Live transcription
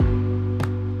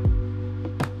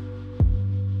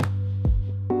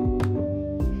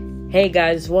Hey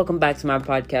guys, welcome back to my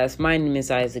podcast. My name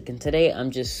is Isaac, and today I'm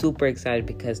just super excited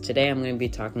because today I'm going to be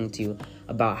talking to you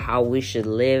about how we should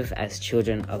live as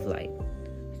children of light.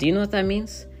 Do you know what that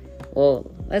means? Well,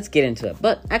 let's get into it.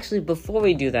 But actually, before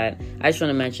we do that, I just want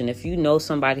to mention, if you know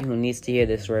somebody who needs to hear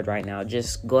this word right now,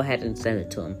 just go ahead and send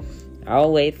it to them.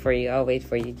 I'll wait for you.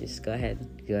 Just go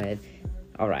ahead.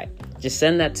 All right. Just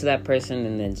send that to that person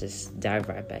and then just dive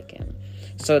right back in.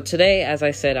 So today, as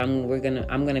I said, I'm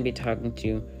going to be talking to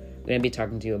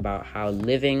you about how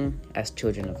living as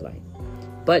children of light.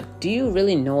 But do you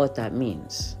really know what that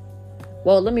means?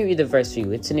 Well, let me read the verse for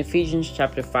you. It's in Ephesians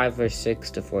chapter 5, verse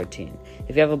 6 to 14.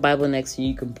 If you have a Bible next to you,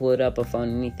 you can pull it up, a phone,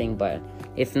 anything, but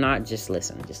if not, just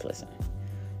listen.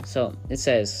 So it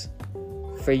says,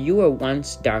 "For you were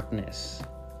once darkness,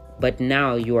 but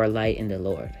now you are light in the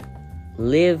Lord.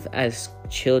 Live as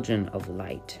children of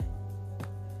light."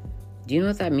 Do you know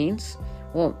what that means?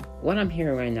 Well, what I'm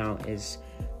hearing right now is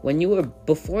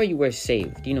before you were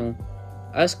saved,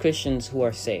 us Christians who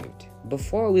are saved,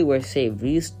 before we were saved,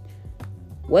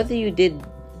 whether you did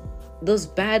those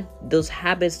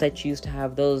habits that you used to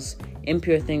have, those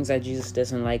impure things that Jesus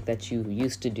doesn't like that you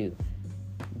used to do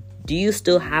you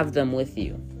still have them with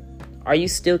you? Are you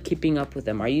still keeping up with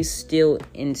them? Are you still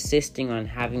insisting on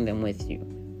having them with you?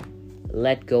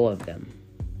 Let go of them.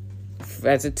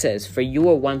 As it says, "For you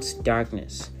were once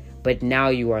darkness, but now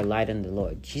you are light in the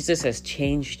Lord." Jesus has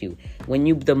changed you.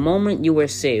 The moment you were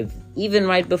saved, even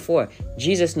right before,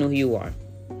 Jesus knew who you are.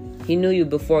 He knew you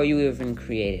before you were even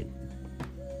created.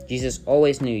 Jesus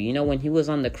always knew you. When he was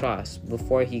on the cross,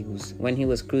 when he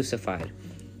was crucified,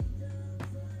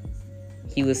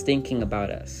 he was thinking about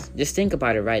us. Just think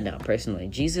about it right now, personally.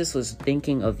 Jesus was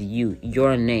thinking of you,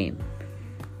 your name,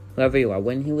 whoever you are.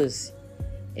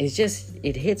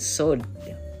 It hits so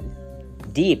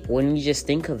deep when you just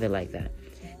think of it like that.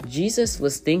 Jesus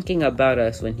was thinking about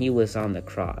us when he was on the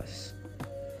cross,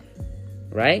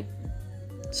 right?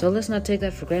 So let's not take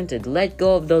that for granted. Let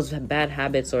go of those bad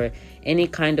habits or any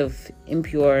kind of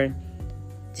impure,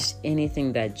 just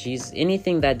anything that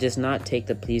does not take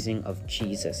the pleasing of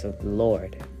Jesus, of the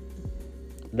Lord.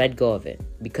 Let go of it,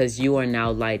 because you are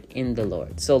now light in the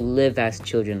Lord. So live as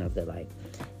children of the light.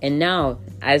 And now,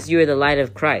 as you are the light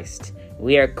of Christ,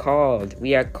 we are called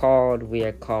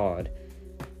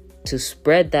to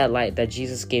spread that light that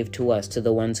Jesus gave to us to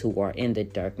the ones who are in the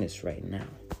darkness right now.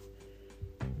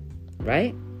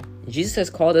 Right? Jesus has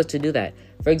called us to do that.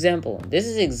 For example, this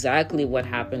is exactly what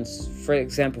happens, for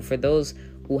those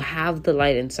who have the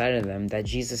light inside of them that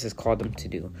Jesus has called them to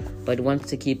do, but wants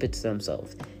to keep it to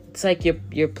themselves. It's like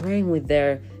you're playing with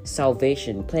their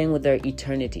salvation, playing with their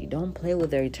eternity. Don't play with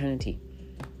their eternity.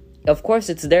 Of course,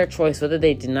 it's their choice whether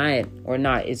they deny it or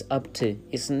not. It's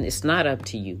not up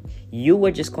to you. You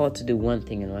were just called to do one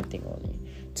thing and one thing only: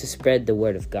 to spread the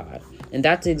word of God. And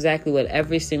that's exactly what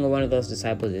every single one of those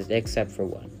disciples is, except for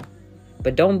one.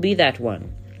 But don't be that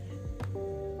one.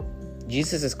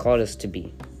 Jesus has called us to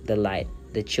be the light,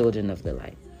 the children of the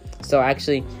light. So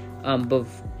actually,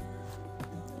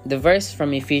 the verse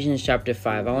from Ephesians chapter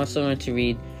 5, I also want to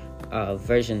read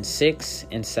version 6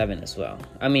 and 7 as well.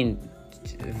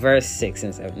 Verse 6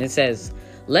 and 7. It says,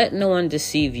 "Let no one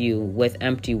deceive you with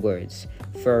empty words,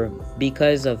 for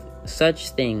because of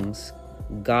such things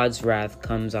God's wrath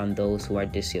comes on those who are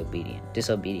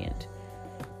disobedient."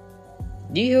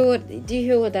 Do you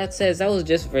hear what that says? That was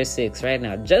just verse 6 right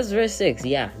now. Just verse 6.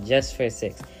 Yeah, just verse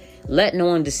 6. Let no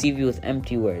one deceive you with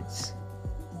empty words.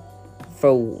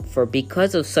 For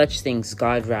because of such things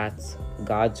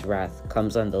God's wrath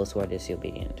comes on those who are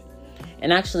disobedient.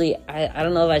 And actually, I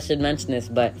don't know if I should mention this,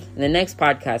 but in the next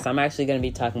podcast, I'm actually going to be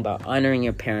talking about honoring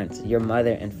your parents, your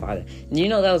mother and father. And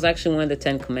that was actually one of the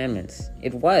 10 commandments.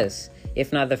 It was,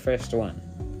 if not the first one.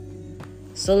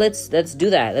 So let's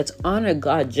do that. Let's honor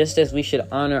God just as we should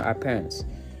honor our parents.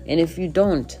 And if you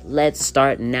don't, let's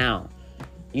start now.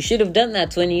 You should have done that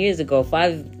 20 years ago,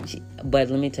 but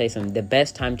let me tell you something. The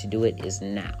best time to do it is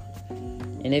now.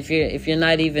 And if you're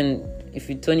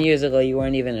 20 years ago, you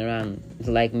weren't even around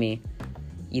like me,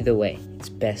 either way, it's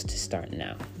best to start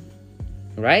now.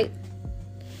 Right?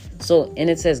 So, and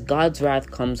it says God's wrath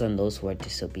comes on those who are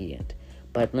disobedient.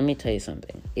 But let me tell you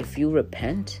something. If you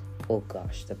repent, oh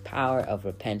gosh, the power of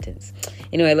repentance.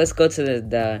 Anyway, let's go to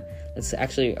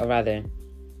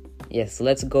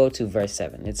let's go to verse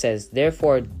 7. It says,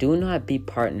 "Therefore, do not be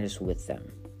partners with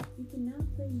them."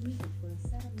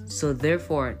 So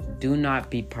therefore, do not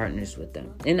be partners with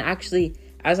them. And actually,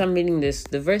 as I'm reading this,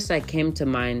 the verse that came to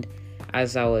mind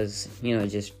as I was,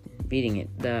 just reading it,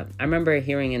 I remember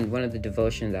hearing in one of the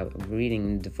devotions,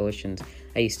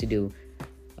 I used to do,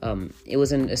 it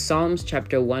was in Psalms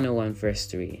chapter 101, verse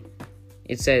 3.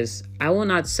 It says, I will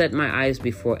not set my eyes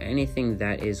before anything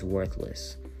that is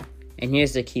worthless. And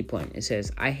here's the key point. It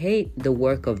says, I hate the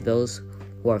work of those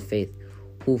who are faith,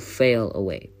 who fail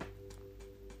away.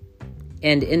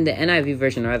 And in the NIV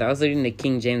version, rather, I was reading the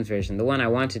King James version. The one I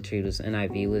wanted to read was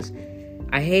NIV, was,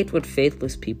 I hate what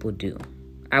faithless people do.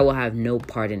 I will have no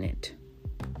part in it.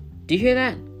 Do you hear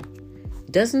that?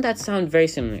 Doesn't that sound very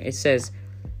similar? It says,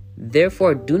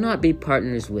 therefore, do not be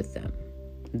partners with them,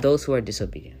 those who are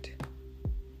disobedient.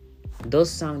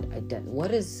 Those sound identical.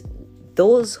 What is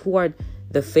those who are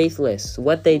the faithless,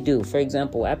 what they do? For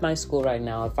example, at my school right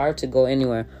now, if I were to go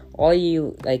anywhere,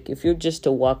 if you're just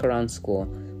to walk around school,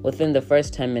 within the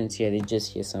first 10 minutes here, they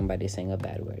just hear somebody saying a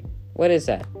bad word. What is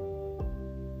that?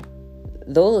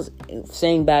 Those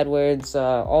saying bad words,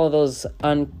 all those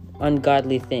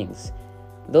ungodly things.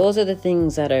 Those are the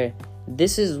things that are,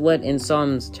 this is what in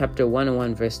Psalms chapter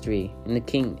 101 verse 3 in the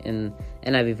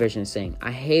NIV version is saying,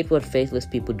 I hate what faithless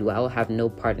people do. I will have no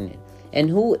part in it. And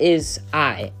who is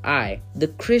I? The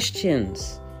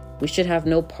Christians. We should have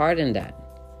no part in that.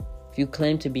 If you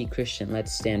claim to be Christian,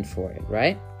 let's stand for it,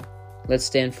 right? Let's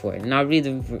stand for it. And I'll read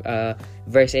the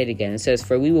verse 8 again. It says,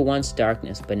 for we were once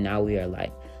darkness, but now we are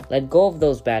light. Let go of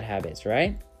those bad habits,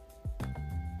 right?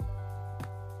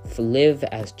 For live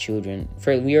as children.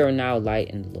 For we are now light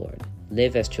in the Lord.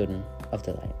 Live as children of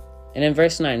the light. And in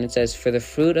verse 9, it says, for the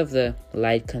fruit of the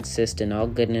light consists in all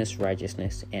goodness,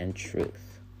 righteousness, and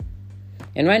truth.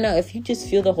 And right now, if you just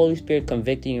feel the Holy Spirit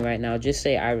convicting you right now, just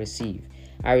say, I receive,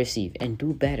 and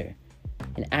do better.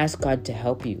 And ask God to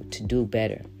help you to do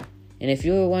better. And if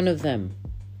you're one of them,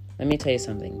 let me tell you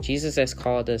something. Jesus has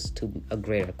called us to a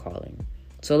greater calling.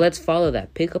 So let's follow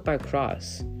that. Pick up our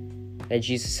cross that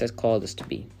Jesus has called us to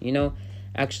be. You know,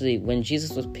 actually, when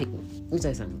Jesus was picking... Let me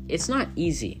tell you something. It's not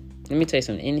easy. Let me tell you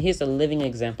something. And here's a living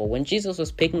example. When Jesus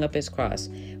was picking up his cross,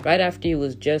 right after he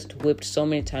was just whipped so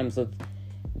many times with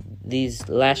these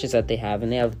lashes that they have,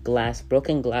 and they have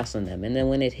broken glass on them. And then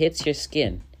when it hits your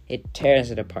skin, it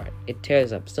tears it apart. It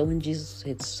tears up. So when Jesus was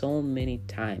hit so many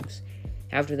times,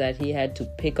 after that, he had to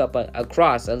pick up a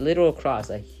cross, a literal cross,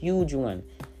 a huge one.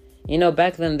 You know,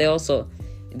 back then,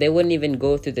 they wouldn't even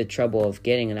go through the trouble of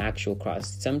getting an actual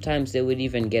cross. Sometimes they would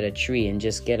even get a tree and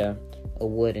just get a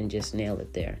wood and just nail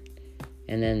it there.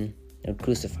 And then they'll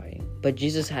crucify you. But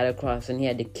Jesus had a cross and he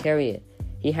had to carry it.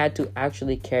 He had to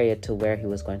actually carry it to where he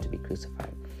was going to be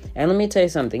crucified. And let me tell you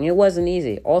something. It wasn't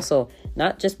easy. Also,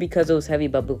 not just because it was heavy,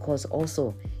 but because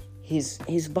also his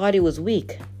body was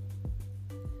weak.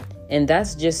 And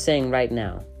that's just saying right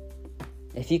now.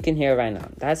 If you can hear right now,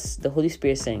 that's the Holy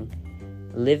Spirit saying,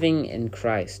 living in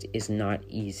Christ is not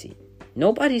easy.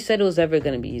 Nobody said it was ever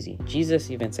going to be easy.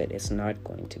 Jesus even said it's not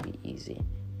going to be easy.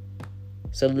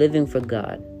 So living for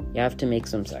God, you have to make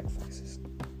some sacrifices.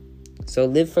 So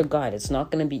live for God. It's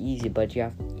not going to be easy, but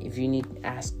if you need,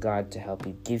 ask God to help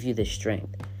you, give you the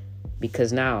strength.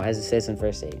 Because now, as it says in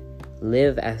verse 8,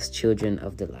 live as children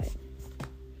of the light.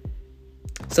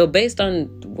 So based on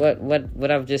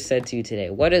what I've just said to you today,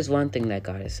 what is one thing that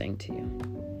God is saying to you?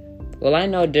 Well, I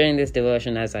know during this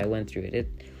devotion, as I went through it,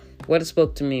 what it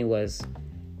spoke to me was,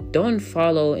 don't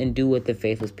follow and do what the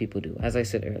faithless people do. As I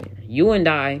said earlier, you and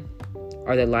I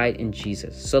are the light in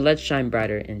Jesus. So let's shine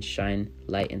brighter and shine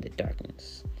light in the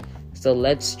darkness. So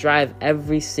let's strive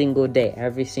every single day,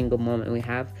 every single moment we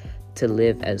have to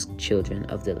live as children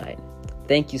of the light.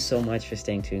 Thank you so much for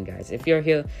staying tuned, guys. If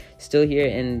you're still here,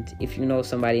 and if you know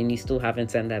somebody and you still haven't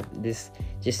sent this,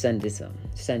 just send to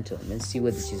them and see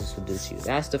what Jesus will do to you.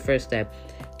 That's the first step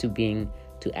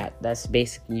to act. That's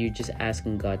basically you just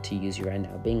asking God to use you right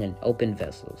now, being an open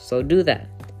vessel. So do that.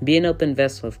 Be an open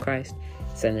vessel of Christ.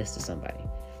 Send this to somebody.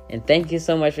 And thank you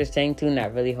so much for staying tuned. I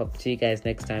really hope to see you guys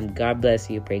next time. God bless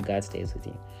you. Pray God stays with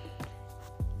you.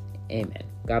 Amen.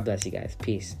 God bless you guys.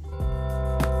 Peace.